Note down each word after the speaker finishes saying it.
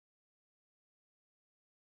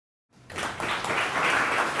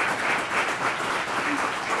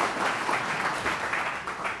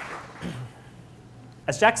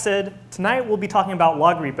As Jack said, tonight we'll be talking about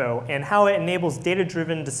Logrepo and how it enables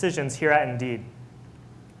data-driven decisions here at Indeed.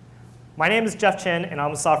 My name is Jeff Chen, and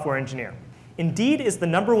I'm a software engineer. Indeed is the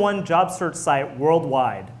 #1 job search site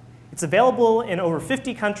worldwide. It's available in over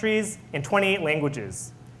 50 countries and 28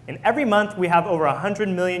 languages. And every month we have over 100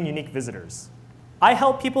 million unique visitors. I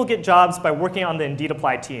help people get jobs by working on the Indeed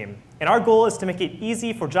Apply team. And our goal is to make it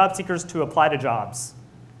easy for job seekers to apply to jobs.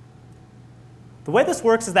 The way this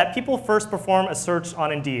works is that people first perform a search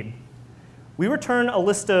on Indeed. We return a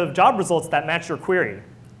list of job results that match your query.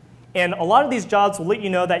 And a lot of these jobs will let you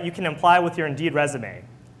know that you can apply with your Indeed resume.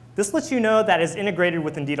 This lets you know that it's integrated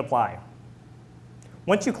with Indeed Apply.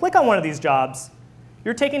 Once you click on one of these jobs,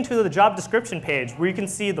 you're taken to the job description page where you can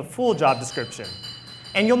see the full job description.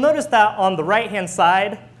 And you'll notice that on the right-hand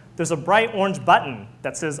side, there's a bright orange button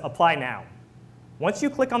that says Apply Now. Once you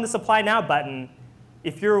click on this Apply Now button,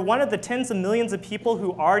 if you're one of the tens of millions of people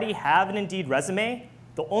who already have an Indeed resume,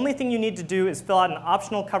 the only thing you need to do is fill out an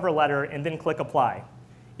optional cover letter and then click Apply.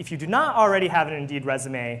 If you do not already have an Indeed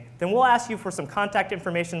resume, then we'll ask you for some contact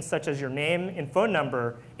information such as your name and phone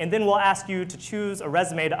number, and then we'll ask you to choose a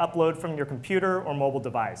resume to upload from your computer or mobile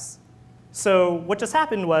device. So what just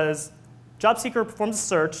happened was, job seeker performs a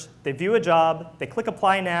search, they view a job, they click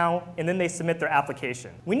Apply Now, and then they submit their application.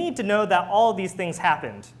 We need to know that all of these things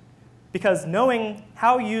happened, because knowing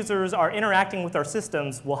how users are interacting with our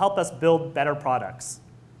systems will help us build better products.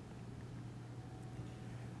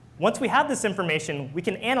 Once we have this information, we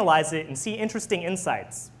can analyze it and see interesting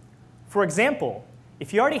insights. For example,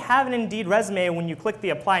 if you already have an Indeed resume when you click the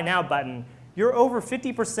Apply Now button, you're over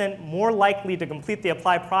 50% more likely to complete the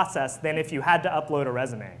apply process than if you had to upload a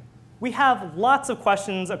resume. We have lots of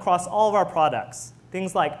questions across all of our products.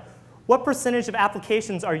 Things like, what percentage of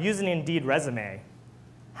applications are using Indeed resume?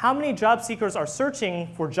 How many job seekers are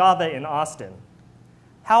searching for Java in Austin?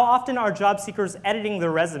 How often are job seekers editing their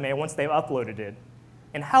resume once they've uploaded it?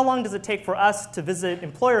 And how long does it take for us to visit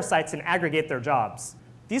employer sites and aggregate their jobs?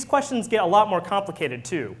 These questions get a lot more complicated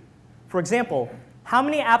too. For example, how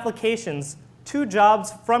many applications to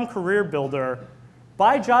jobs from Career Builder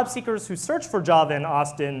by job seekers who search for Java in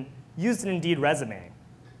Austin use an Indeed resume?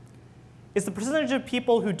 Is the percentage of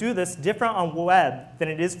people who do this different on web than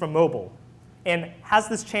it is from mobile? And has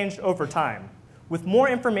this changed over time? With more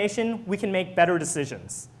information, we can make better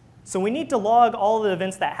decisions. So we need to log all the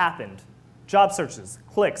events that happened: job searches,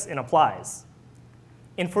 clicks, and applies.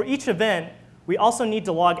 And for each event, we also need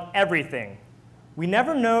to log everything. We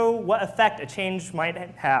never know what effect a change might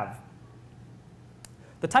have.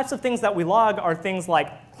 The types of things that we log are things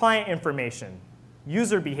like client information,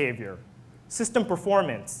 user behavior, system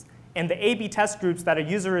performance, and the A/B test groups that a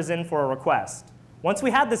user is in for a request. Once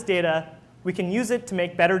we have this data, we can use it to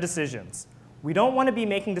make better decisions. We don't want to be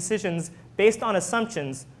making decisions based on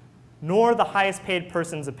assumptions, nor the highest paid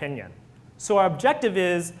person's opinion. So our objective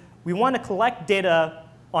is we want to collect data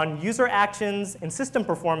on user actions and system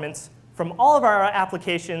performance from all of our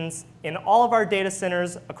applications in all of our data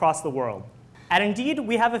centers across the world. At Indeed,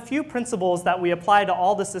 we have a few principles that we apply to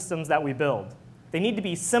all the systems that we build. They need to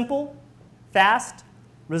be simple, fast,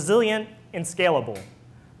 resilient, and scalable.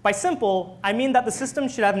 By simple, I mean that the system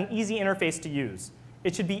should have an easy interface to use.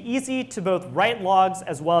 It should be easy to both write logs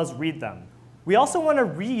as well as read them. We also want to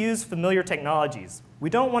reuse familiar technologies. We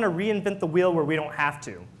don't want to reinvent the wheel where we don't have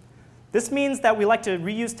to. This means that we like to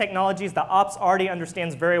reuse technologies that ops already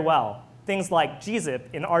understands very well, things like gzip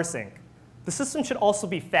and rsync. The system should also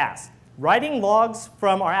be fast. Writing logs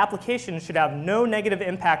from our application should have no negative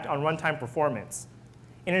impact on runtime performance.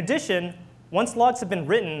 In addition, once logs have been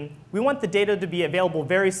written, we want the data to be available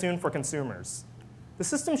very soon for consumers. The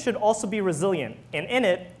system should also be resilient, and in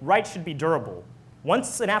it, writes should be durable.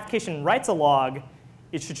 Once an application writes a log,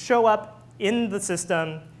 it should show up in the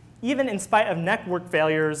system, even in spite of network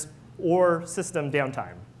failures or system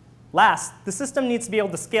downtime. Last, the system needs to be able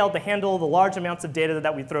to scale to handle the large amounts of data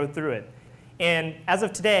that we throw through it. And as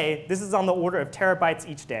of today, this is on the order of terabytes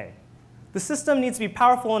each day. The system needs to be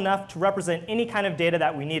powerful enough to represent any kind of data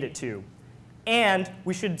that we need it to. And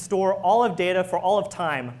we should store all of data for all of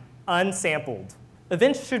time, unsampled.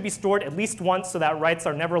 Events should be stored at least once so that writes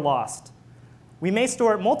are never lost. We may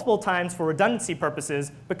store it multiple times for redundancy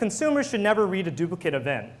purposes, but consumers should never read a duplicate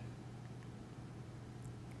event.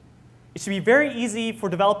 It should be very easy for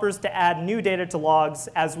developers to add new data to logs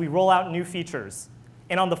as we roll out new features.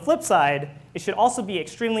 And on the flip side, it should also be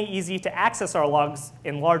extremely easy to access our logs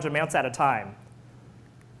in large amounts at a time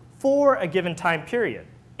for a given time period.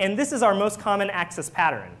 And this is our most common access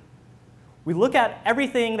pattern. We look at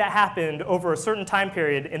everything that happened over a certain time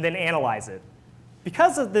period and then analyze it.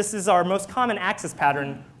 Because of this is our most common access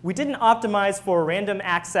pattern, we didn't optimize for random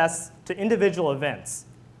access to individual events.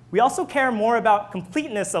 We also care more about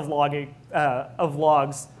completeness of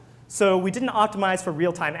logs, so we didn't optimize for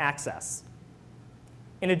real-time access.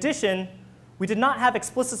 In addition, we did not have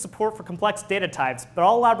explicit support for complex data types, but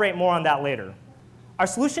I'll elaborate more on that later. Our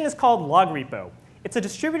solution is called Logrepo. It's a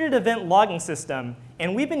distributed event logging system,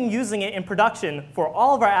 and we've been using it in production for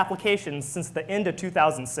all of our applications since the end of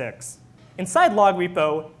 2006. Inside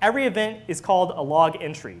Logrepo, every event is called a log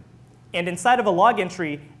entry. And inside of a log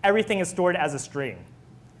entry, everything is stored as a string.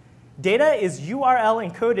 Data is URL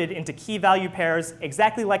encoded into key value pairs,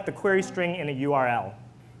 exactly like the query string in a URL.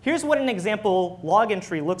 Here's what an example log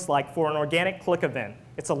entry looks like for an organic click event.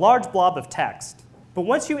 It's a large blob of text. But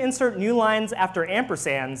once you insert new lines after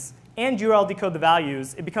ampersands and URL decode the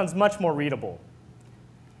values, it becomes much more readable.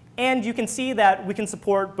 And you can see that we can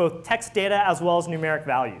support both text data as well as numeric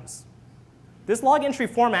values. This log entry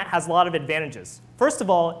format has a lot of advantages. First of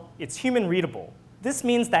all, it's human readable. This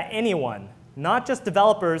means that anyone, not just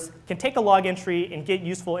developers, can take a log entry and get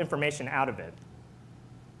useful information out of it.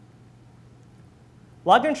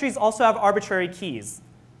 Log entries also have arbitrary keys.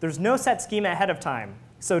 There's no set schema ahead of time,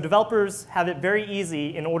 so developers have it very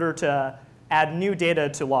easy in order to add new data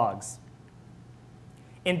to logs.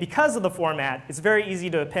 And because of the format, it's very easy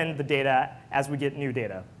to append the data as we get new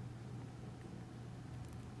data.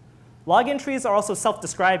 Log entries are also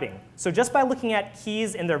self-describing, so just by looking at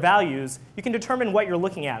keys and their values, you can determine what you're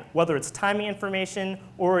looking at, whether it's timing information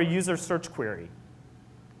or a user search query.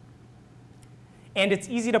 And it's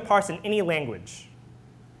easy to parse in any language.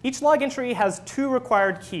 Each log entry has two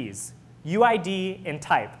required keys, UID and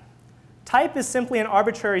type. Type is simply an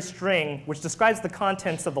arbitrary string which describes the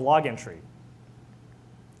contents of the log entry.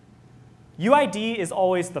 UID is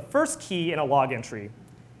always the first key in a log entry.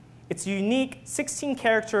 It's a unique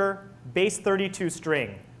 16-character base 32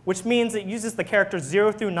 string, which means it uses the characters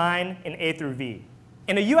 0 through 9 and A through V.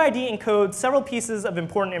 And a UID encodes several pieces of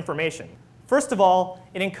important information. First of all,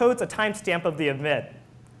 it encodes a timestamp of the event.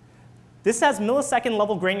 This has millisecond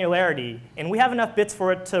level granularity, and we have enough bits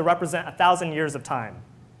for it to represent 1,000 years of time.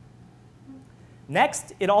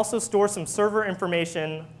 Next, it also stores some server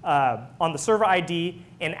information on the server ID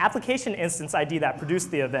and application instance ID that produced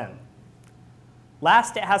the event.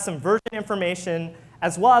 Last, it has some version information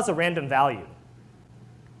as well as a random value.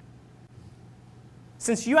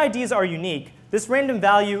 Since UIDs are unique, this random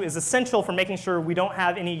value is essential for making sure we don't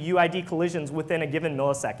have any UID collisions within a given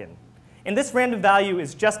millisecond. And this random value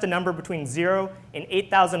is just a number between 0 and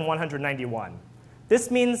 8,191. This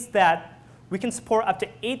means that we can support up to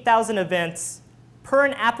 8,000 events per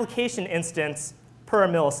an application instance per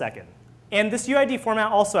millisecond. And this UID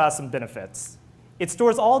format also has some benefits. It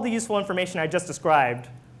stores all the useful information I just described,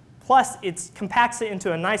 plus it compacts it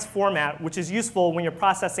into a nice format, which is useful when you're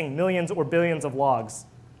processing millions or billions of logs.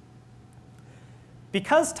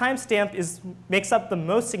 Because timestamp makes up the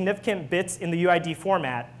most significant bits in the UID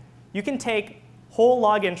format, you can take whole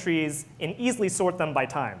log entries and easily sort them by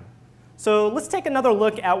time. So let's take another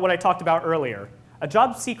look at what I talked about earlier. A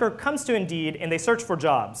job seeker comes to Indeed and they search for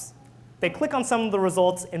jobs. They click on some of the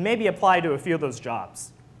results and maybe apply to a few of those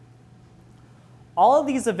jobs. All of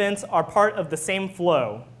these events are part of the same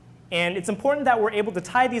flow, and it's important that we're able to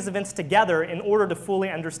tie these events together in order to fully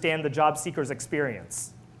understand the job seeker's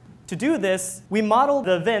experience. To do this, we model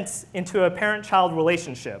the events into a parent-child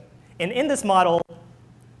relationship. And in this model,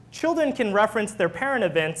 children can reference their parent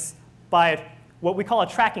events by what we call a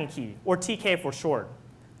tracking key, or TK for short.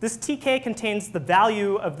 This TK contains the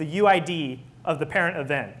value of the UID of the parent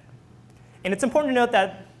event. And it's important to note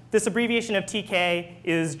that this abbreviation of TK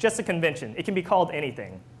is just a convention. It can be called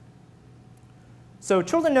anything. So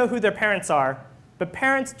children know who their parents are, but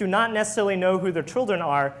parents do not necessarily know who their children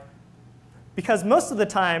are, because most of the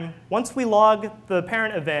time, once we log the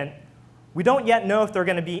parent event, we don't yet know if there are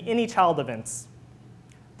going to be any child events.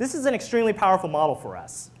 This is an extremely powerful model for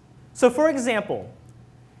us. So for example,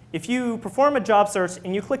 if you perform a job search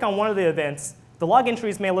and you click on one of the events, the log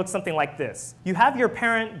entries may look something like this. You have your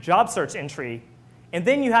parent job search entry, and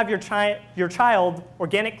then you have your child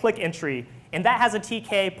organic click entry, and that has a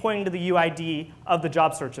TK pointing to the UID of the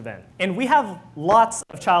job search event. And we have lots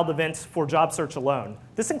of child events for job search alone.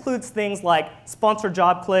 This includes things like sponsored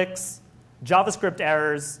job clicks, JavaScript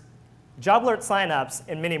errors, job alert signups,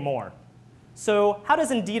 and many more. So how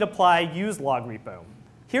does Indeed Apply use Logrepo?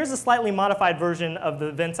 Here's a slightly modified version of the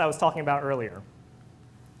events I was talking about earlier.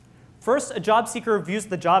 First, a job seeker views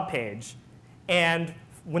the job page, and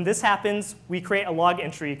when this happens, we create a log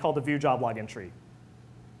entry called the viewJob log entry.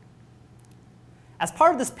 As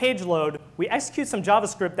part of this page load, we execute some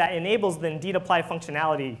JavaScript that enables the Indeed Apply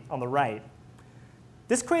functionality on the right.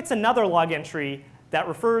 This creates another log entry that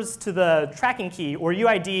refers to the tracking key, or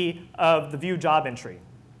UID, of the view job entry.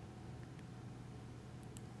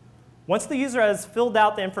 Once the user has filled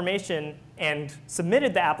out the information and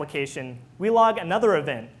submitted the application, we log another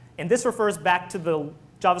event, and this refers back to the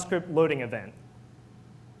JavaScript loading event.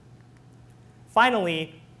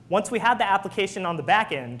 Finally, once we have the application on the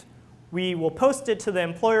back end, we will post it to the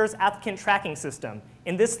employer's applicant tracking system,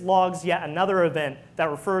 and this logs yet another event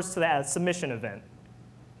that refers to the submission event.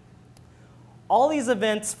 All these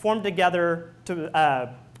events form together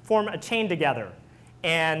to form a chain together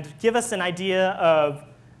and give us an idea of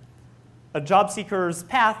a job seeker's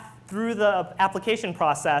path through the application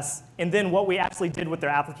process and then what we actually did with their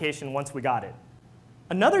application once we got it.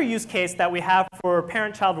 Another use case that we have for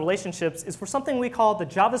parent-child relationships is for something we call the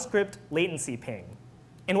JavaScript latency ping.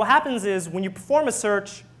 And what happens is when you perform a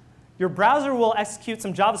search, your browser will execute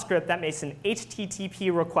some JavaScript that makes an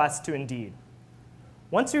HTTP request to Indeed.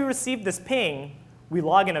 Once we receive this ping, we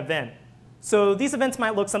log an event. So these events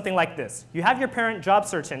might look something like this. You have your parent job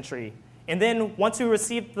search entry, and then once we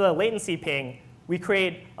receive the latency ping, we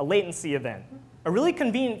create a latency event. A really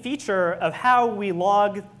convenient feature of how we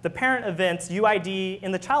log the parent event's UID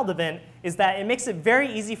in the child event is that it makes it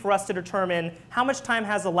very easy for us to determine how much time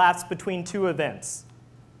has elapsed between two events.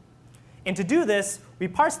 And to do this, we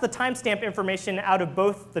parse the timestamp information out of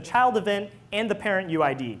both the child event and the parent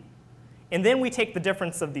UID. And then we take the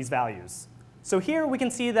difference of these values. So here we can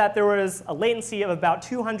see that there was a latency of about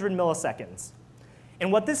 200 milliseconds.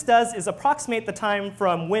 And what this does is approximate the time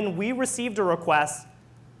from when we received a request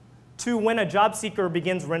to when a job seeker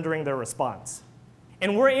begins rendering their response.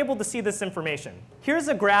 And we're able to see this information. Here's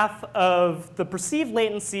a graph of the perceived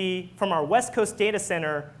latency from our West Coast data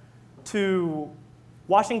center to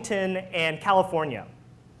Washington and California.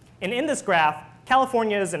 And in this graph,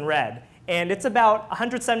 California is in red, and it's about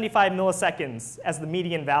 175 milliseconds as the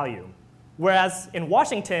median value. Whereas in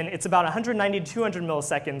Washington, it's about 190 to 200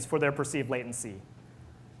 milliseconds for their perceived latency.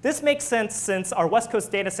 This makes sense since our West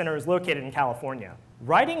Coast data center is located in California.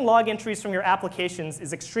 Writing log entries from your applications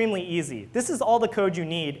is extremely easy. This is all the code you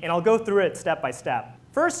need, and I'll go through it step by step.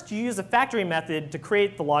 First, you use a factory method to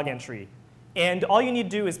create the log entry, and all you need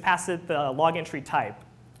to do is pass it the log entry type.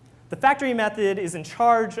 The factory method is in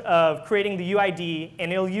charge of creating the UID,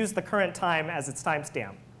 and it'll use the current time as its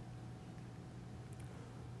timestamp.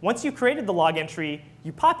 Once you've created the log entry,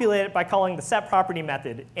 you populate it by calling the setProperty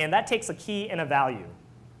method, and that takes a key and a value.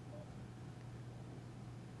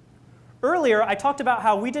 Earlier, I talked about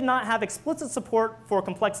how we did not have explicit support for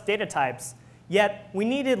complex data types, yet we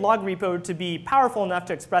needed Logrepo to be powerful enough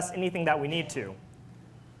to express anything that we need to.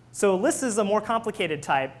 So lists is a more complicated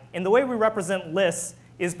type, and the way we represent lists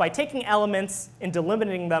is by taking elements and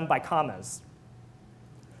delimiting them by commas.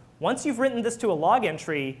 Once you've written this to a log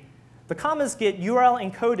entry, the commas get URL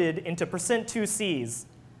encoded into %2cs,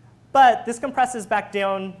 but this compresses back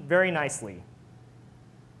down very nicely.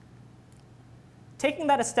 Taking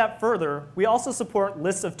that a step further, we also support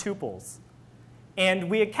lists of tuples. And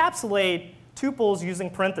we encapsulate tuples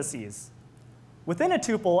using parentheses. Within a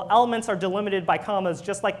tuple, elements are delimited by commas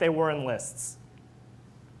just like they were in lists.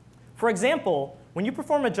 For example, when you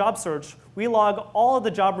perform a job search, we log all of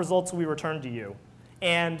the job results we return to you.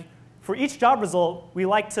 And for each job result, we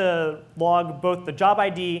like to log both the job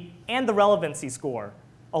ID and the relevancy score,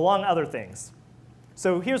 along other things.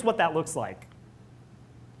 So here's what that looks like.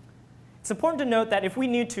 It's important to note that if we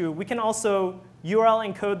need to, we can also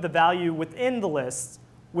URL encode the value within the list,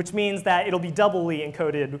 which means that it'll be doubly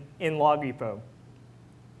encoded in Logrepo.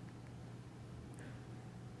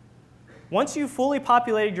 Once you've fully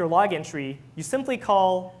populated your log entry, you simply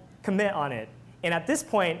call commit on it. And at this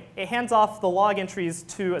point, it hands off the log entries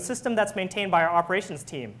to a system that's maintained by our operations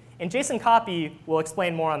team. And Jason Copy will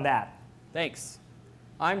explain more on that. Thanks.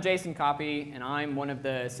 I'm Jason Copy, and I'm one of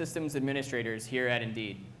the systems administrators here at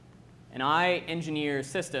Indeed. And I engineer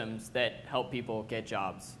systems that help people get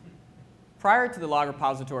jobs. Prior to the log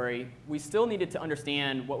repository, we still needed to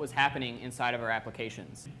understand what was happening inside of our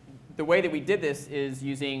applications. The way that we did this is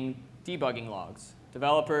using debugging logs.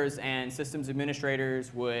 Developers and systems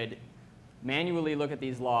administrators would manually look at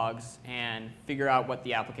these logs and figure out what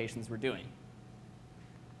the applications were doing.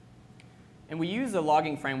 And we use a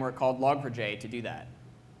logging framework called Log4j to do that.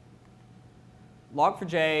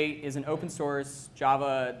 Log4j is an open source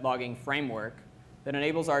Java logging framework that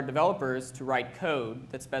enables our developers to write code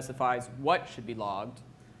that specifies what should be logged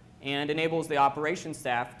and enables the operations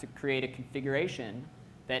staff to create a configuration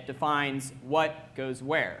that defines what goes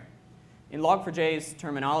where. In Log4j's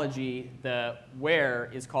terminology, the where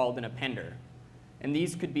is called an appender. And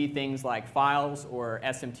these could be things like files or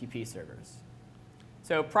SMTP servers.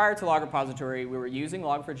 So prior to log repository, we were using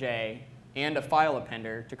log4j and a file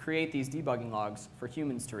appender to create these debugging logs for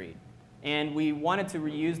humans to read. And we wanted to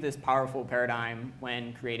reuse this powerful paradigm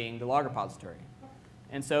when creating the log repository.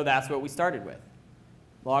 And so that's what we started with.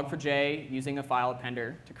 Log4j using a file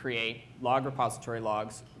appender to create log repository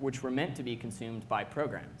logs, which were meant to be consumed by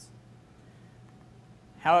programs.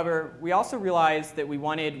 However, we also realized that we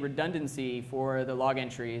wanted redundancy for the log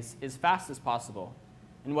entries as fast as possible.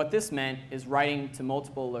 And what this meant is writing to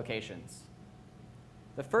multiple locations.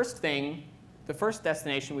 The first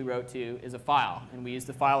destination we wrote to is a file, and we used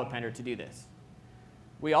the file appender to do this.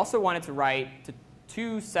 We also wanted to write to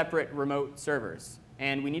 2 separate remote servers,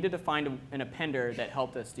 and we needed to find an appender that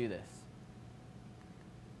helped us do this.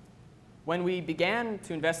 When we began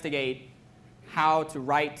to investigate how to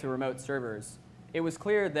write to remote servers, it was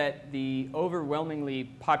clear that the overwhelmingly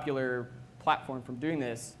popular platform for doing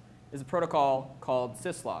this is a protocol called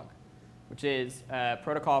syslog, which is a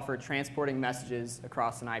protocol for transporting messages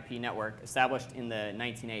across an IP network established in the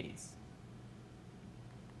 1980s.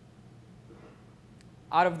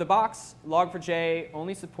 Out of the box, Log4j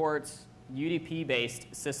only supports UDP-based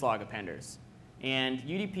syslog appenders. And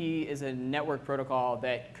UDP is a network protocol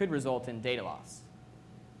that could result in data loss.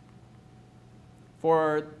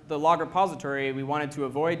 For the log repository, we wanted to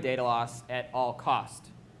avoid data loss at all cost.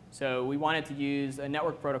 So we wanted to use a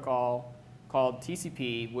network protocol called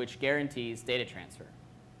TCP, which guarantees data transfer.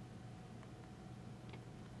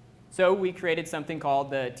 So we created something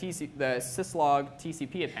called the syslog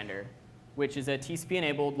TCP appender, which is a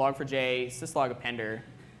TCP-enabled Log4j syslog appender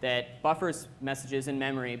that buffers messages in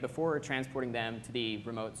memory before transporting them to the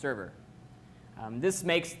remote server. This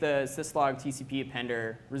makes the syslog TCP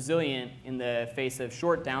appender resilient in the face of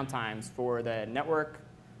short downtimes for the network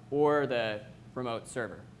or the remote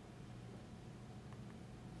server.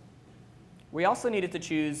 We also needed to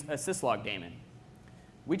choose a syslog daemon.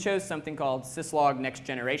 We chose something called syslog next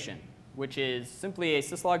generation, which is simply a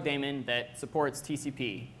syslog daemon that supports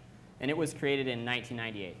TCP, and it was created in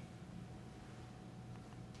 1998.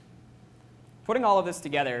 Putting all of this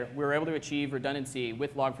together, we were able to achieve redundancy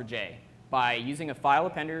with Log4j by using a file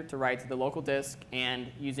appender to write to the local disk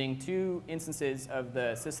and using 2 instances of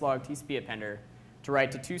the syslog TCP appender to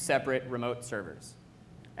write to 2 separate remote servers.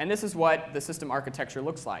 And this is what the system architecture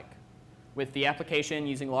looks like, with the application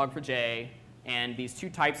using Log4j and these 2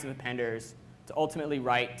 types of appenders to ultimately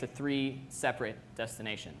write to 3 separate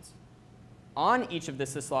destinations. On each of the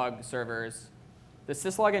syslog servers, the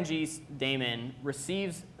syslog-ng daemon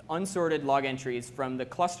receives unsorted log entries from the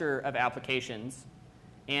cluster of applications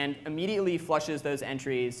and immediately flushes those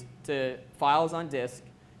entries to files on disk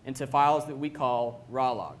and to files that we call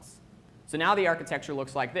raw logs. So now the architecture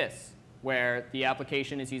looks like this, where the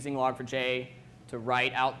application is using Log4j to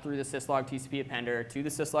write out through the syslog TCP appender to the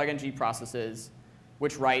syslog-ng processes,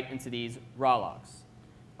 which write into these raw logs.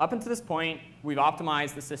 Up until this point, we've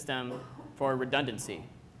optimized the system for redundancy.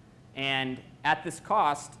 And at this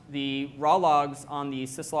cost, the raw logs on the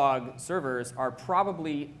syslog servers are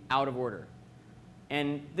probably out of order.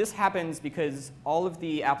 And this happens because all of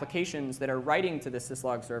the applications that are writing to the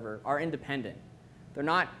syslog server are independent. They're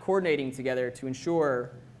not coordinating together to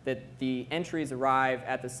ensure that the entries arrive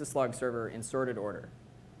at the syslog server in sorted order.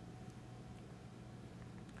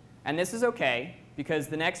 And this is OK, because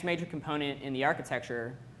the next major component in the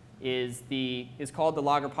architecture is called the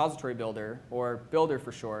log repository builder, or builder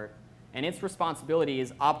for short. And its responsibility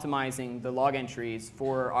is optimizing the log entries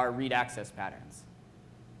for our read access patterns.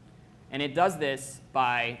 And it does this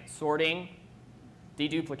by sorting,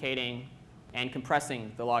 deduplicating, and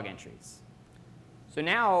compressing the log entries. So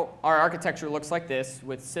now our architecture looks like this,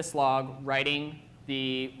 with syslog writing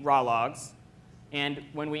the raw logs. And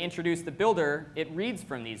when we introduce the builder, it reads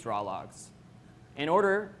from these raw logs in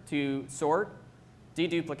order to sort,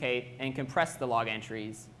 deduplicate, and compress the log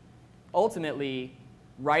entries, ultimately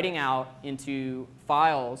writing out into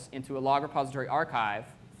files, into a log repository archive,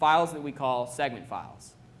 files that we call segment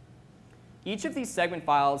files. Each of these segment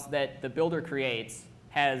files that the builder creates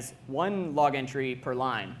has 1 log entry per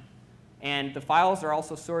line. And the files are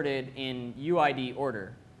also sorted in UID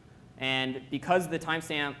order. And because the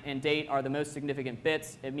timestamp and date are the most significant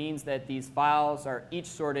bits, it means that these files are each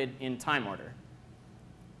sorted in time order.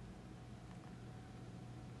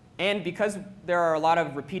 And because there are a lot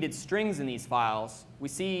of repeated strings in these files, we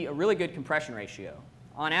see a really good compression ratio.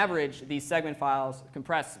 On average, these segment files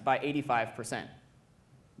compress by 85%.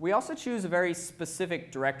 We also choose a very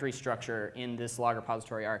specific directory structure in this log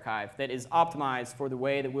repository archive that is optimized for the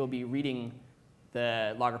way that we'll be reading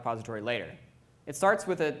the log repository later. It starts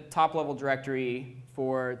with a top-level directory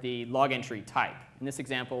for the log entry type. In this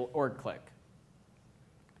example, org-click.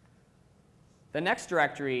 The next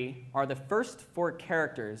directory are the first 4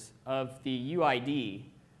 characters of the UID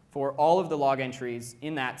for all of the log entries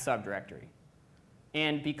in that subdirectory.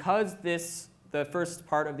 And because the first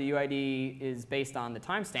part of the UID is based on the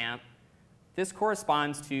timestamp, this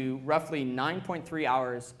corresponds to roughly 9.3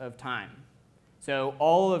 hours of time. So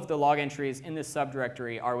all of the log entries in this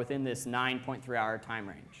subdirectory are within this 9.3-hour time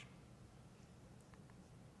range.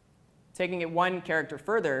 Taking it 1 character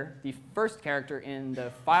further, the first character in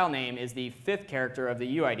the file name is the 5th character of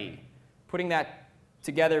the UID. Putting that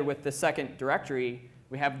together with the second directory,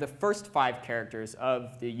 we have the first 5 characters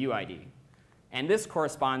of the UID. And this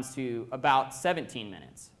corresponds to about 17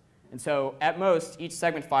 minutes. And so at most, each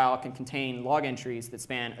segment file can contain log entries that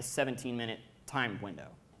span a 17-minute time window.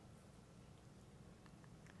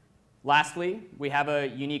 Lastly, we have a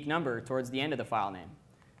unique number towards the end of the file name.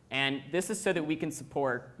 And this is so that we can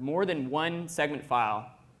support more than 1 segment file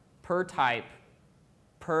per type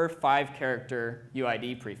per 5-character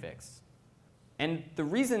UID prefix. And the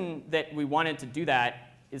reason that we wanted to do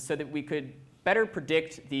that is so that we could better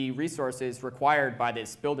predict the resources required by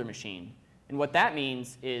this builder machine. And what that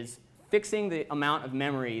means is fixing the amount of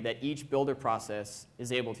memory that each builder process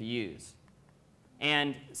is able to use.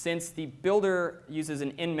 And since the builder uses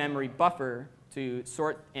an in-memory buffer to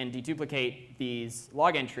sort and deduplicate these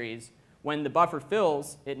log entries, when the buffer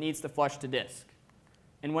fills, it needs to flush to disk.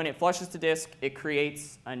 And when it flushes to disk, it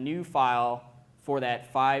creates a new file for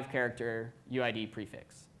that 5-character UID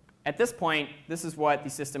prefix. At this point, this is what the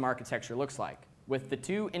system architecture looks like, with the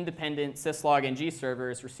 2 independent syslog-ng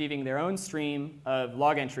servers receiving their own stream of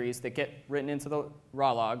log entries that get written into the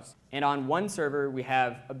raw logs. And on one server, we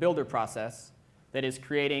have a builder process that is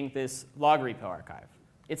creating this Logrepo archive.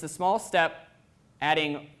 It's a small step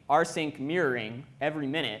adding rsync mirroring every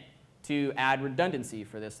minute to add redundancy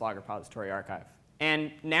for this log repository archive.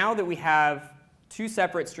 And now that we have 2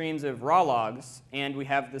 separate streams of raw logs and we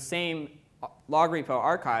have the same Logrepo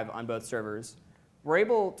archive on both servers, we're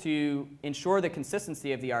able to ensure the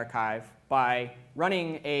consistency of the archive by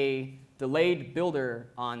running a delayed builder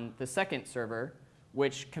on the second server,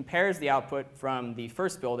 which compares the output from the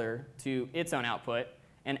first builder to its own output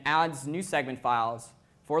and adds new segment files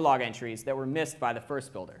for log entries that were missed by the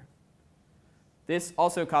first builder. This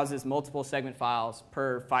also causes multiple segment files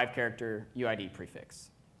per 5-character UID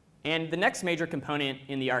prefix. And the next major component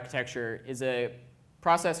in the architecture is a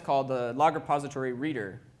process called the log repository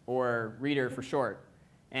reader, or reader for short.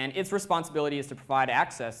 And its responsibility is to provide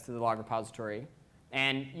access to the log repository.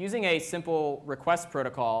 And using a simple request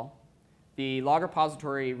protocol, the log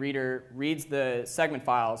repository reader reads the segment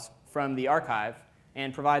files from the archive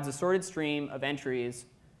and provides a sorted stream of entries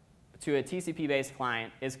to a TCP-based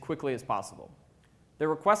client as quickly as possible. The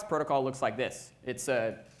request protocol looks like this. It's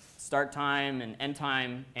a start time and end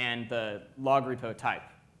time and the log repo type.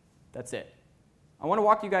 That's it. I want to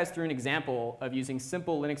walk you guys through an example of using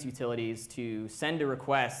simple Linux utilities to send a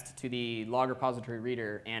request to the log repository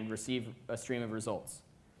reader and receive a stream of results.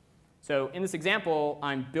 So in this example,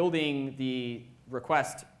 I'm building the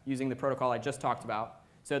request using the protocol I just talked about.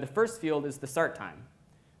 So the first field is the start time.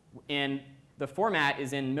 And the format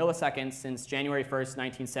is in milliseconds since January 1st,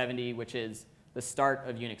 1970, which is the start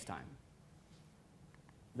of Unix time.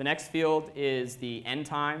 The next field is the end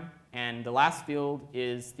time. And the last field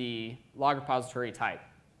is the log repository type.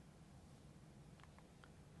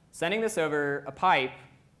 Sending this over a pipe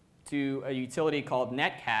to a utility called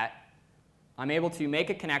netcat, I'm able to make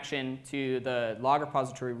a connection to the log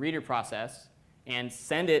repository reader process and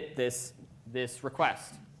send it this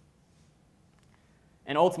request.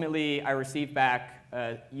 And ultimately, I receive back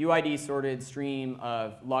a UID-sorted stream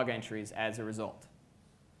of log entries as a result.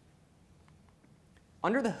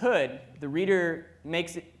 Under the hood, the reader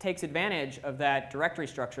takes advantage of that directory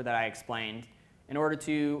structure that I explained in order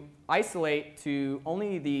to isolate to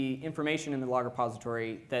only the information in the log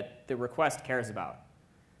repository that the request cares about.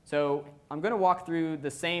 So I'm going to walk through the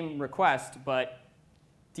same request, but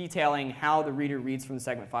detailing how the reader reads from the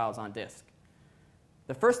segment files on disk.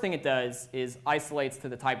 The first thing it does is isolates to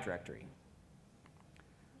the type directory.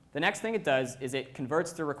 The next thing it does is it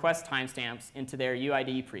converts the request timestamps into their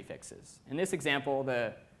UID prefixes. In this example,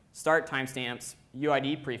 the start timestamp's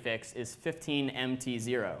UID prefix is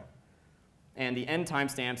 15MT0, and the end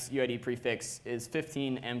timestamp's UID prefix is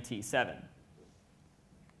 15MT7.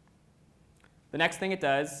 The next thing it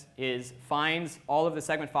does is finds all of the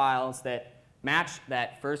segment files that match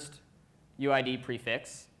that first UID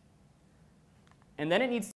prefix, and then it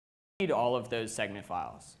needs to read all of those segment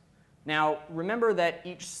files. Now, remember that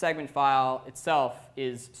each segment file itself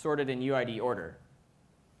is sorted in UID order.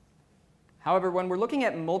 However, when we're looking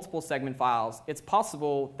at multiple segment files, it's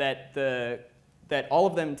possible that the that all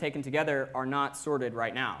of them taken together are not sorted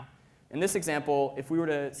right now. In this example, if we were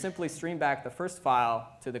to simply stream back the first file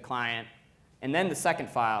to the client and then the second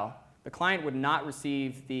file, the client would not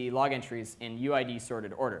receive the log entries in UID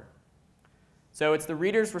sorted order. So it's the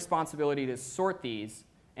reader's responsibility to sort these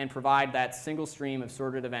and provide that single stream of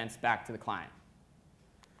sorted events back to the client.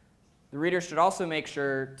 The reader should also make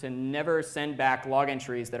sure to never send back log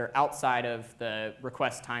entries that are outside of the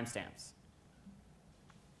request timestamps.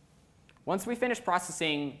 Once we finish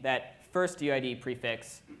processing that first UID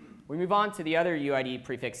prefix, we move on to the other UID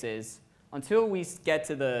prefixes until we get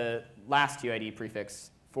to the last UID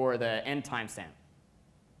prefix for the end timestamp.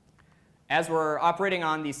 As we're operating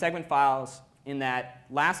on these segment files in that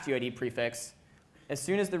last UID prefix, as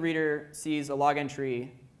soon as the reader sees a log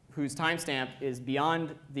entry whose timestamp is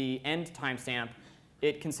beyond the end timestamp,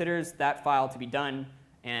 it considers that file to be done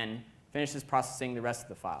and finishes processing the rest of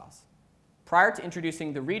the files. Prior to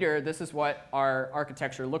introducing the reader, this is what our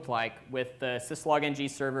architecture looked like, with the syslog-ng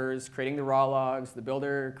servers creating the raw logs, the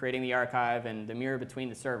builder creating the archive, and the mirror between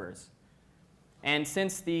the servers. And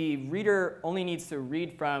since the reader only needs to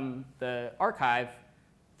read from the archive,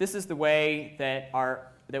 this is the way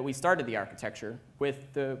that we started the architecture,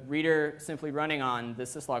 with the reader simply running on the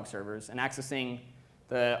syslog servers and accessing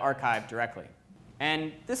the archive directly.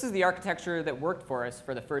 And this is the architecture that worked for us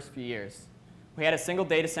for the first few years. We had a single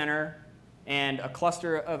data center and a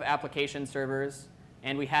cluster of application servers,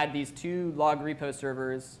 and we had these two Logrepo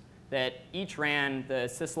servers that each ran the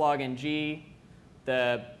syslog-ng,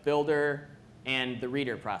 the builder, and the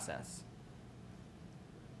reader process.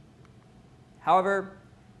 However,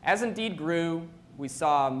 as Indeed grew, we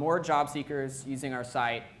saw more job seekers using our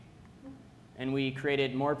site, and we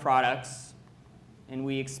created more products, and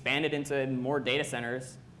we expanded into more data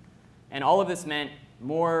centers, and all of this meant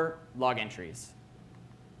more log entries.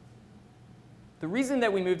 The reason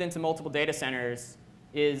that we moved into multiple data centers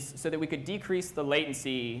is so that we could decrease the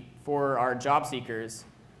latency for our job seekers,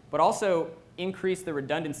 but also increase the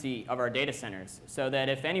redundancy of our data centers, so that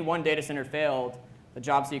if any one data center failed, the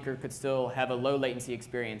job seeker could still have a low latency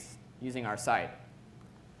experience using our site.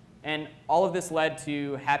 And all of this led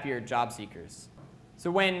to happier job seekers. So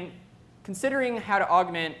when considering how to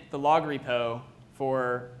augment the Logrepo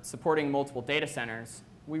for supporting multiple data centers,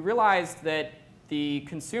 we realized that the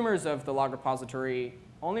consumers of the log repository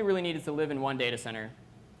only really needed to live in one data center,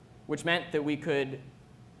 which meant that we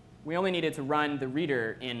only needed to run the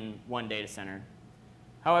reader in one data center.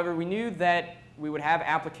 However, we knew that we would have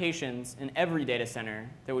applications in every data center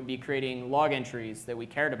that would be creating log entries that we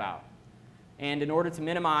cared about. And in order to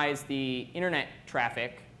minimize the internet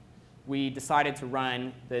traffic, we decided to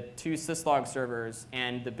run the two syslog servers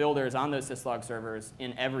and the builders on those syslog servers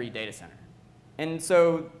in every data center. And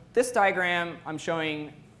so this diagram, I'm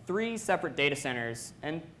showing 3 separate data centers,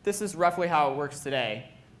 and this is roughly how it works today,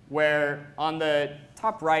 where on the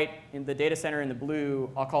top right in the data center in the blue,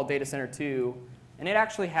 I'll call data center 2, and it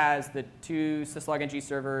actually has the 2 syslog-ng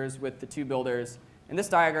servers with the 2 builders. In this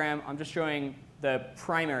diagram, I'm just showing the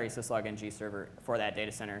primary syslog-ng server for that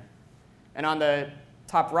data center. And on the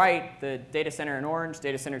top right, the data center in orange,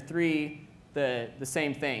 data center 3, the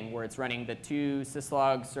same thing, where it's running the 2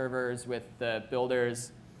 syslog servers with the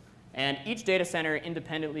builders. And each data center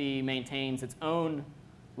independently maintains its own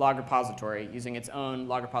log repository using its own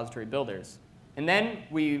log repository builders. And then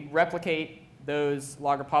we replicate those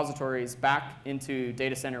log repositories back into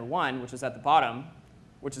data center 1, which is at the bottom,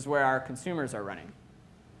 which is where our consumers are running.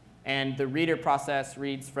 And the reader process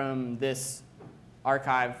reads from this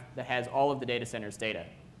archive that has all of the data center's data.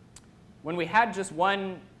 When we had just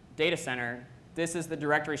one data center, this is the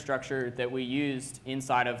directory structure that we used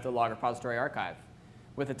inside of the log repository archive,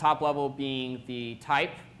 with the top level being the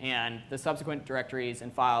type and the subsequent directories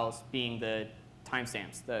and files being the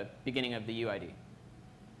timestamps, the beginning of the UID.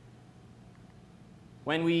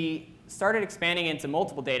 When we started expanding into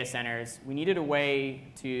multiple data centers, we needed a way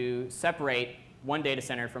to separate one data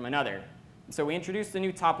center from another. So we introduced a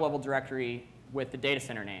new top-level directory with the data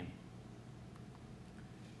center name.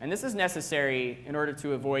 And this is necessary in order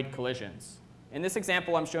to avoid collisions. In this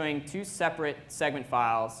example, I'm showing 2 separate segment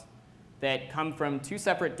files that come from 2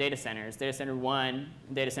 separate data centers, data center 1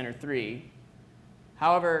 and data center 3.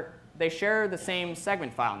 However, they share the same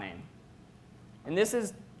segment file name. And this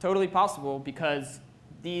is totally possible because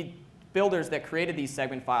the builders that created these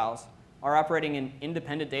segment files are operating in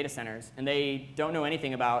independent data centers, and they don't know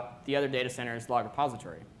anything about the other data center's log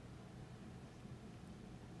repository.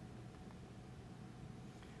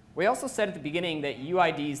 We also said at the beginning that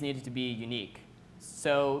UIDs needed to be unique.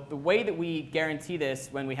 So the way that we guarantee this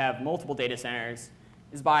when we have multiple data centers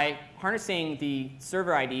is by harnessing the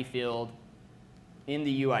server ID field in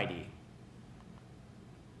the UID.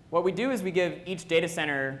 What we do is we give each data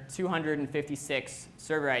center 256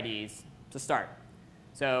 server IDs to start.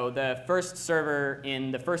 So the first server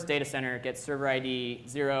in the first data center gets server ID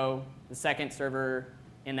 0. The second server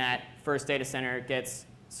in that first data center gets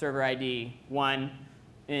server ID 1,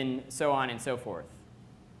 and so on and so forth.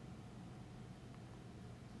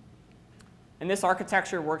 And this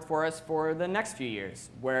architecture worked for us for the next few years,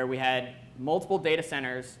 where we had multiple data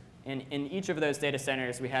centers. And in each of those data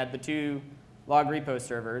centers, we had the 2 Logrepo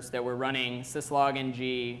servers that were running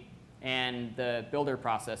syslog-ng and the builder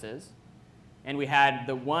processes. And we had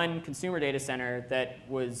the 1 consumer data center that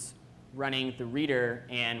was running the reader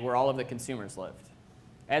and where all of the consumers lived.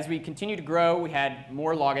 As we continued to grow, we had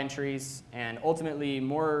more log entries and ultimately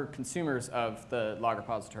more consumers of the log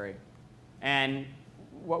repository. And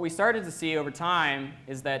what we started to see over time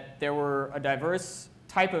is that there were a diverse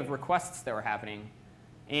type of requests that were happening.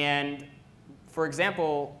 And for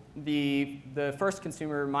example, the first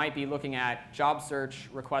consumer might be looking at job search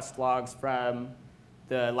request logs from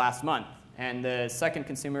the last month. And the second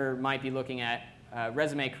consumer might be looking at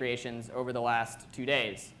resume creations over the last 2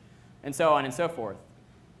 days, and so on and so forth.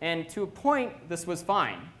 And to a point, this was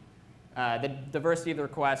fine. The diversity of the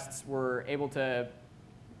requests were able to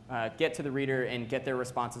get to the reader and get their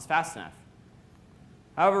responses fast enough.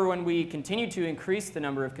 However, when we continued to increase the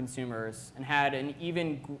number of consumers and had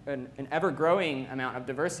an ever-growing amount of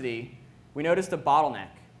diversity, we noticed a bottleneck.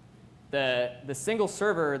 The single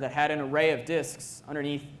server that had an array of disks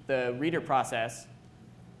underneath the reader process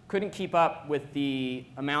couldn't keep up with the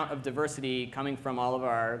amount of diversity coming from all of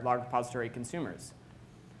our log repository consumers.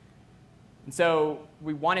 And so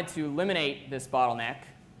we wanted to eliminate this bottleneck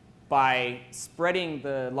by spreading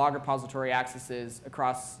the log repository accesses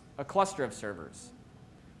across a cluster of servers.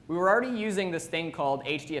 We were already using this thing called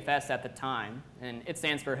HDFS at the time, and it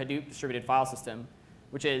stands for Hadoop Distributed File System,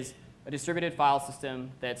 which is a distributed file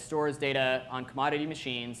system that stores data on commodity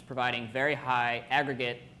machines, providing very high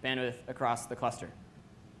aggregate bandwidth across the cluster.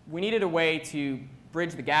 We needed a way to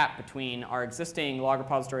bridge the gap between our existing log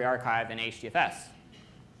repository archive and HDFS.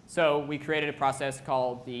 So we created a process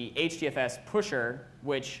called the HDFS pusher,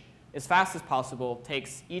 which, as fast as possible,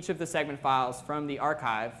 takes each of the segment files from the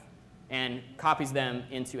archive and copies them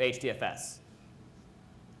into HDFS.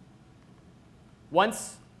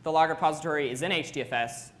 Once the log repository is in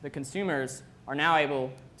HDFS, the consumers are now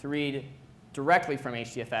able to read directly from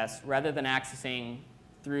HDFS rather than accessing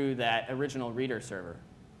through that original reader server.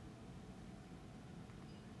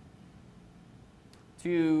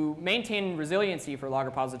 To maintain resiliency for log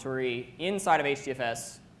repository inside of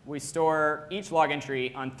HDFS, we store each log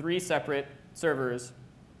entry on 3 separate servers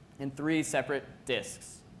and 3 separate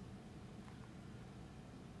disks.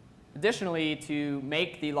 Additionally, to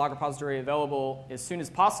make the log repository available as soon as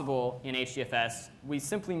possible in HDFS, we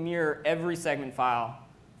simply mirror every segment file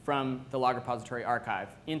from the log repository archive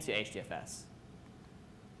into HDFS.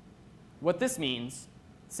 What this means,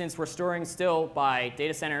 since we're storing still by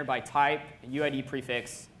data center, by type, UID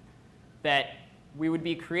prefix, that we would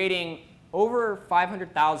be creating over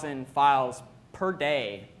 500,000 files per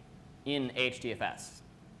day in HDFS.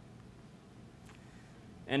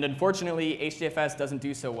 And unfortunately, HDFS doesn't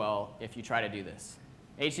do so well if you try to do this.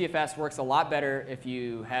 HDFS works a lot better if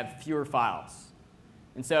you have fewer files.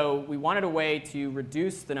 And so we wanted a way to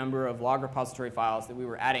reduce the number of log repository files that we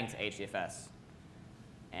were adding to HDFS.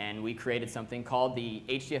 And we created something called the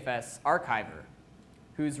HDFS archiver,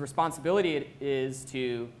 whose responsibility it is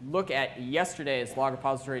to look at yesterday's log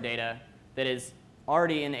repository data that is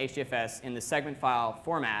already in HDFS in the segment file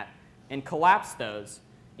format and collapse those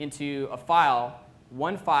into a file,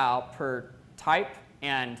 1 file per type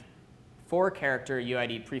and 4-character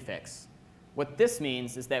UID prefix. What this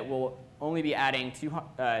means is that we'll only be adding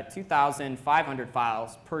 2,500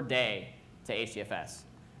 files per day to HDFS.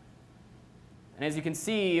 And as you can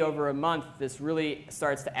see, over a month, this really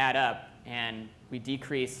starts to add up, and we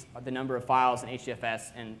decrease the number of files in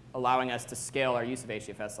HDFS and allowing us to scale our use of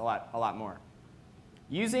HDFS a lot more.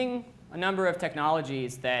 Using a number of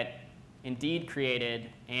technologies that Indeed created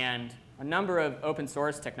and a number of open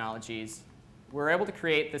source technologies, we're able to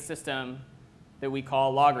create the system that we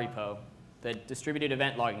call Logrepo, the distributed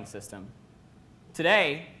event logging system.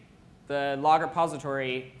 Today, the log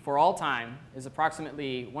repository for all time is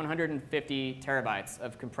approximately 150 terabytes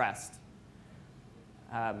of compressed.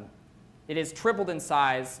 It has tripled in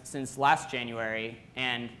size since last January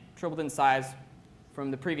and tripled in size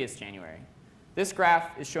from the previous January. This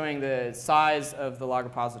graph is showing the size of the log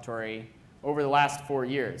repository over the last 4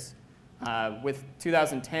 years, with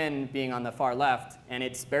 2010 being on the far left, and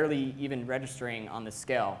it's barely even registering on the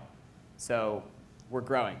scale. So we're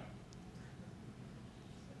growing.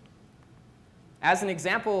 As an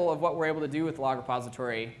example of what we're able to do with log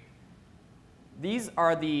repository, these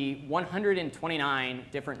are the 129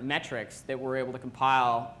 different metrics that we're able to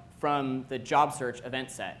compile from the job search event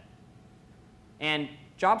set. And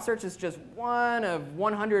job search is just one of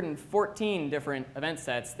 114 different event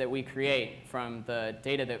sets that we create from the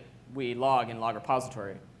data that we log in log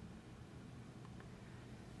repository.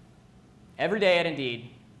 Every day at Indeed,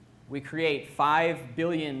 we create 5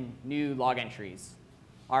 billion new log entries.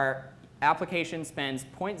 Our application spends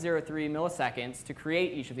 0.03 milliseconds to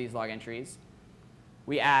create each of these log entries.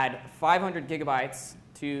 We add 500 gigabytes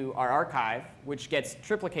to our archive, which gets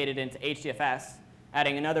triplicated into HDFS,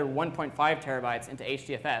 adding another 1.5 terabytes into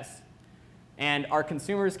HDFS. And our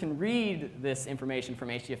consumers can read this information from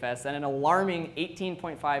HDFS at an alarming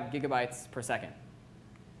 18.5 gigabytes per second.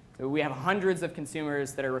 So we have hundreds of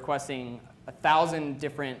consumers that are requesting 1,000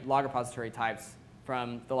 different log repository types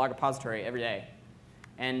from the log repository every day.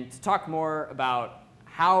 And to talk more about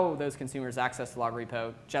how those consumers access the log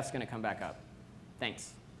repo, Jeff's going to come back up.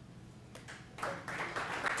 Thanks.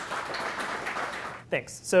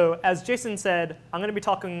 Thanks. So as Jason said, I'm going to be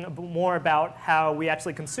talking more about how we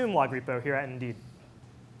actually consume Logrepo here at Indeed.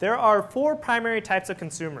 There are 4 primary types of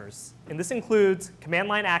consumers, and this includes command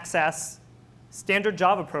line access, standard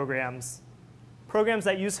Java programs, programs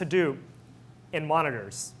that use Hadoop, and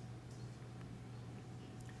monitors.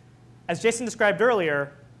 As Jason described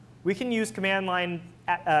earlier, we can use command line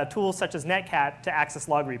tools such as netcat to access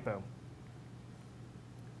Logrepo.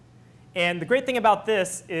 And the great thing about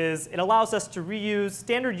this is it allows us to reuse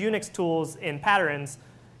standard Unix tools and patterns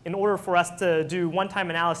in order for us to do one-time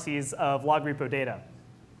analyses of Logrepo data.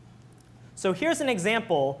 So here's an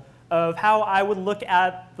example of how I would look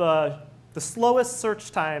at the slowest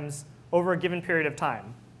search times over a given period of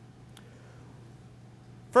time.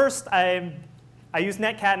 First, I use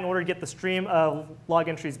netcat in order to get the stream of log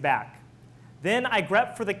entries back. Then I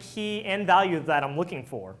grep for the key and value that I'm looking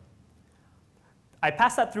for. I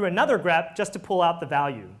pass that through another grep just to pull out the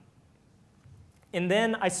value. And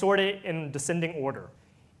then I sort it in descending order.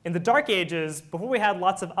 In the dark ages, before we had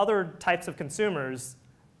lots of other types of consumers,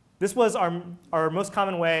 this was our most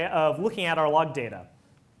common way of looking at our log data.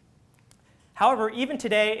 However, even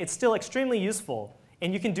today, it's still extremely useful.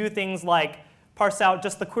 And you can do things like parse out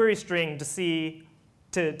just the query string to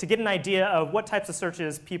get an idea of what types of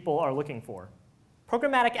searches people are looking for.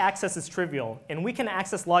 Programmatic access is trivial, and we can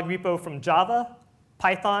access Logrepo from Java,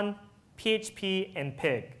 Python, PHP, and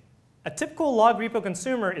Pig. A typical Logrepo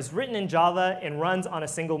consumer is written in Java and runs on a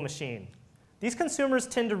single machine. These consumers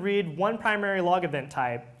tend to read one primary log event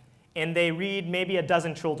type, and they read maybe a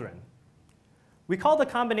dozen children. We call the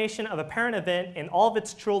combination of a parent event and all of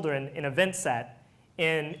its children an event set,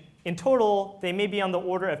 and in total, they may be on the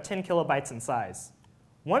order of 10 kilobytes in size.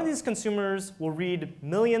 One of these consumers will read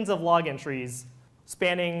millions of log entries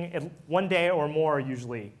spanning 1 day or more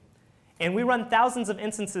usually. And we run thousands of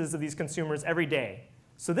instances of these consumers every day.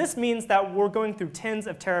 So this means that we're going through tens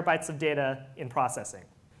of terabytes of data in processing.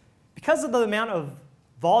 Because of the amount of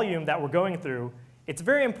volume that we're going through, it's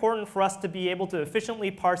very important for us to be able to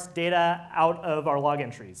efficiently parse data out of our log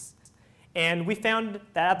entries. And we found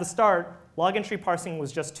that at the start, log entry parsing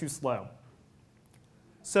was just too slow.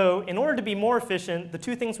 So in order to be more efficient, the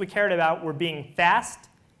 2 things we cared about were being fast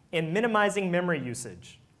and minimizing memory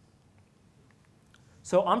usage.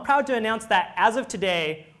 So I'm proud to announce that as of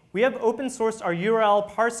today, we have open sourced our URL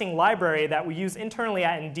parsing library that we use internally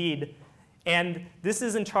at Indeed. And this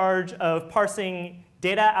is in charge of parsing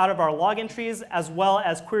data out of our log entries as well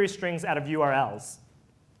as query strings out of URLs.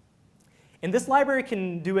 And this library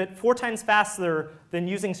can do it 4 times faster than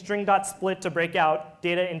using string.split to break out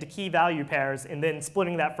data into key value pairs and then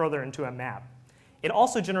splitting that further into a map. It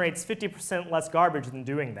also generates 50% less garbage than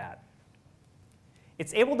doing that.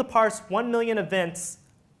 It's able to parse 1 million events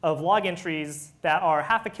of log entries that are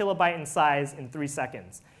half a kilobyte in size in 3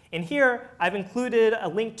 seconds. And here, I've included a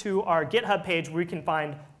link to our GitHub page where you can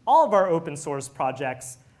find all of our open source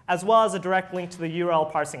projects, as well as a direct link to the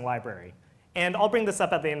URL parsing library. And I'll bring this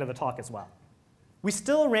up at the end of the talk as well. We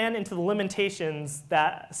still ran into the limitations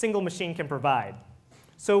that a single machine can provide.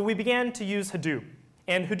 So we began to use Hadoop.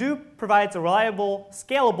 And Hadoop provides a reliable,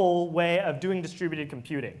 scalable way of doing distributed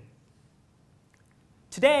computing.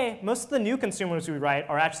 Today, most of the new consumers we write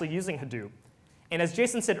are actually using Hadoop. And as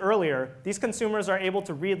Jason said earlier, these consumers are able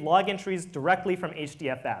to read log entries directly from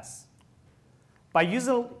HDFS. By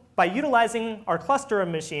utilizing our cluster of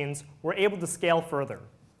machines, we're able to scale further.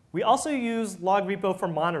 We also use Logrepo for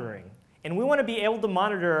monitoring. And we want to be able to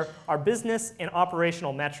monitor our business and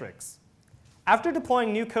operational metrics. After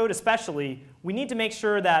deploying new code especially, we need to make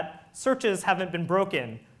sure that searches haven't been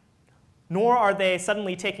broken, nor are they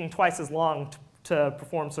suddenly taking twice as long to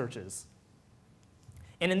perform searches.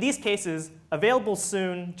 And in these cases, available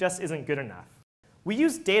soon just isn't good enough. We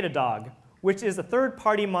use Datadog, which is a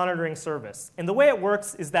third-party monitoring service. And the way it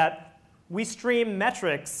works is that we stream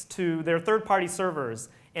metrics to their third-party servers.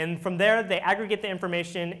 And from there, they aggregate the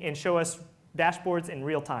information and show us dashboards in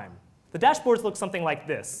real time. The dashboards look something like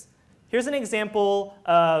this. Here's an example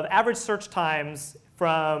of average search times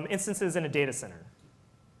from instances in a data center.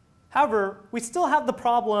 However, we still have the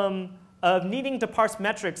problem of needing to parse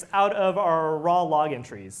metrics out of our raw log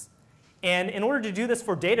entries. And in order to do this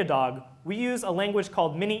for Datadog, we use a language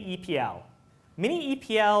called Mini-EPL.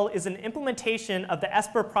 Mini-EPL is an implementation of the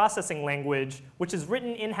Esper processing language, which is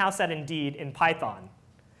written in-house at Indeed in Python.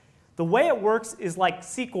 The way it works is like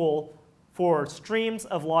SQL for streams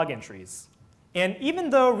of log entries. And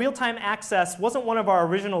even though real-time access wasn't one of our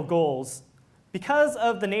original goals, because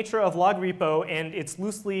of the nature of Logrepo and its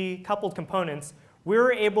loosely coupled components, we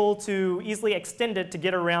were able to easily extend it to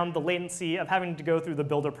get around the latency of having to go through the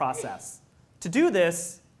builder process. To do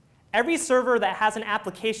this, every server that has an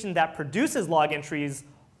application that produces log entries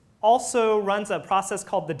also runs a process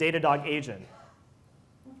called the Datadog agent.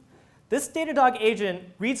 This Datadog agent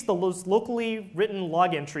reads those locally written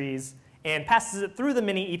log entries and passes it through the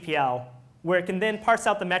Mini-EPL, where it can then parse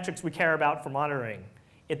out the metrics we care about for monitoring.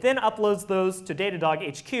 It then uploads those to Datadog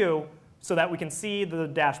HQ so that we can see the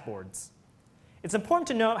dashboards. It's important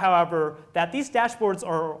to note, however, that these dashboards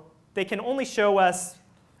they can only show us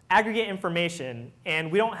aggregate information,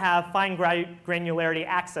 and we don't have fine granularity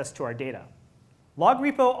access to our data.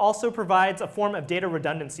 Logrepo also provides a form of data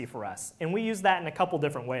redundancy for us, and we use that in a couple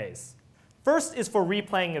different ways. First is for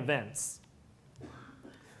replaying events.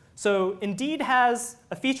 So Indeed has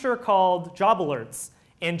a feature called job alerts,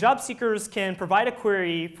 and job seekers can provide a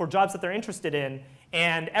query for jobs that they're interested in,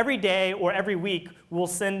 and every day or every week, we'll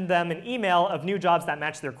send them an email of new jobs that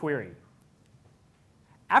match their query.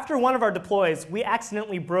 After one of our deploys, we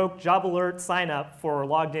accidentally broke job alert signup for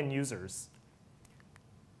logged in users.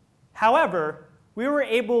 However, we were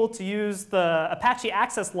able to use the Apache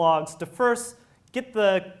access logs to first get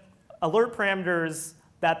the alert parameters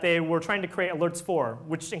that they were trying to create alerts for,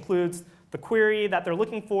 which includes the query that they're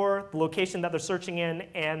looking for, the location that they're searching in,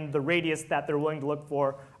 and the radius that they're willing to look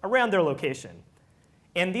for around their location.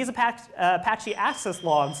 And these Apache access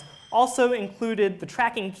logs also included the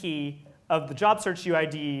tracking key of the job search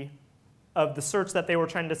UID of the search that they were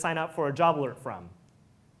trying to sign up for a job alert from.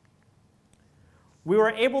 We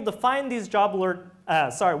were able to find these job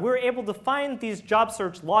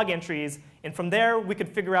search log entries, and from there we could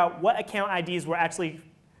figure out what account IDs were actually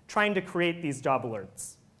trying to create these job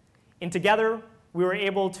alerts. And together, we were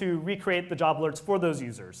able to recreate the job alerts for those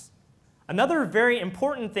users. Another very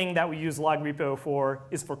important thing that we use Logrepo for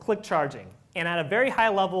is for click charging. And at a very high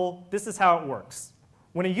level, this is how it works.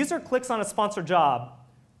 When a user clicks on a sponsored job,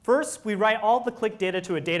 first we write all the click data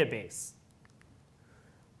to a database.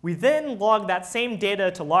 We then log that same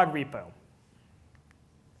data to Logrepo.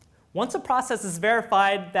 Once a process is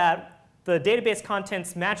verified that the database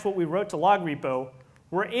contents match what we wrote to Logrepo,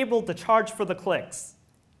 we're able to charge for the clicks,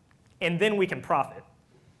 and then we can profit.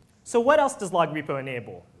 So what else does Logrepo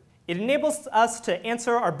enable? It enables us to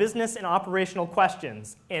answer our business and operational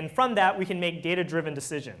questions, and from that we can make data-driven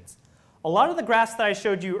decisions. A lot of the graphs that I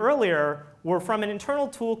showed you earlier were from an internal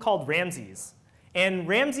tool called Ramses. And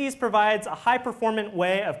Ramses provides a high-performant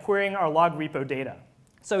way of querying our Logrepo data.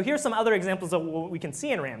 So here's some other examples of what we can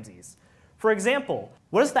see in Ramses. For example,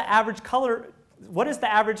 what is the average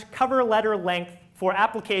cover letter length for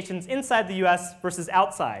applications inside the US versus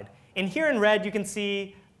outside? And here in red, you can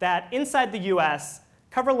see that inside the US,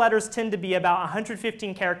 cover letters tend to be about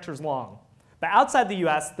 115 characters long. But outside the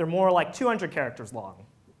US, they're more like 200 characters long.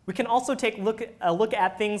 We can also take a look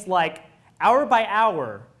at things like hour by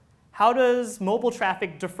hour. How does mobile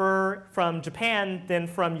traffic differ from Japan than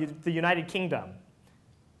from the United Kingdom?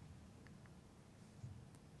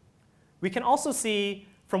 We can also see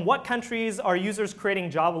from what countries are users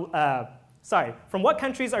creating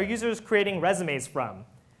resumes from.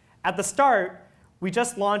 At the start, we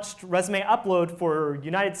just launched resume upload for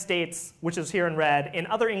United States, which is here in red, and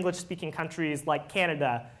other English-speaking countries like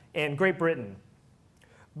Canada and Great Britain.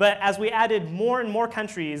 But as we added more and more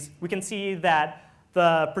countries, we can see that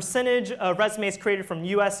the percentage of resumes created from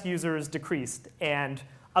US users decreased, and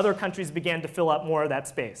other countries began to fill up more of that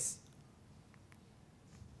space.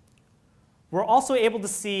 We're also able to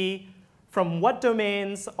see from what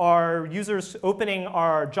domains are users opening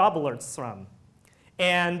our job alerts from.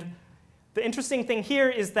 And the interesting thing here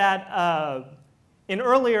is that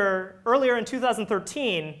earlier in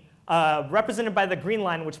 2013, represented by the green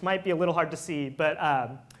line, which might be a little hard to see, but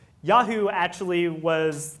Yahoo actually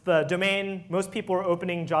was the domain most people are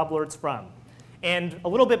opening job alerts from. And a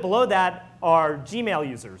little bit below that are Gmail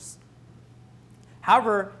users.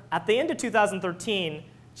 However, at the end of 2013,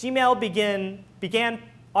 Gmail began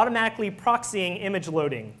automatically proxying image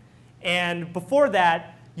loading. And before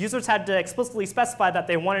that, users had to explicitly specify that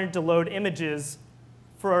they wanted to load images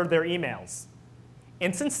for their emails.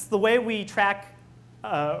 And since the way we track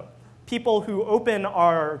people who open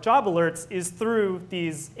our job alerts is through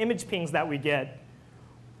these image pings that we get,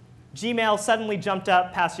 Gmail suddenly jumped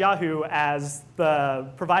up past Yahoo as the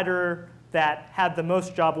provider that had the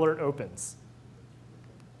most job alert opens.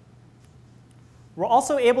 We're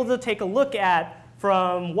also able to take a look at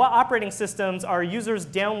from what operating systems are users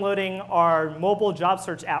downloading our mobile job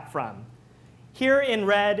search app from. Here in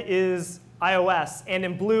red is iOS, and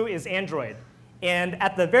in blue is Android. And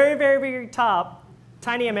at the very, very, very top,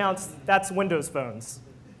 tiny amounts, that's Windows phones.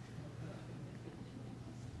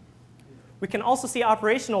 We can also see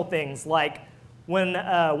operational things like when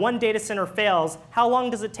one data center fails, how long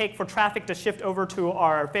does it take for traffic to shift over to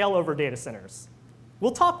our failover data centers?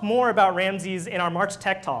 We'll talk more about Ramses in our March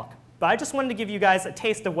Tech Talk, but I just wanted to give you guys a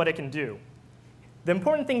taste of what it can do. The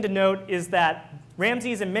important thing to note is that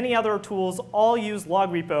Ramses and many other tools all use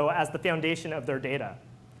Logrepo as the foundation of their data.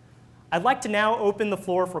 I'd like to now open the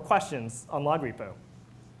floor for questions on Logrepo.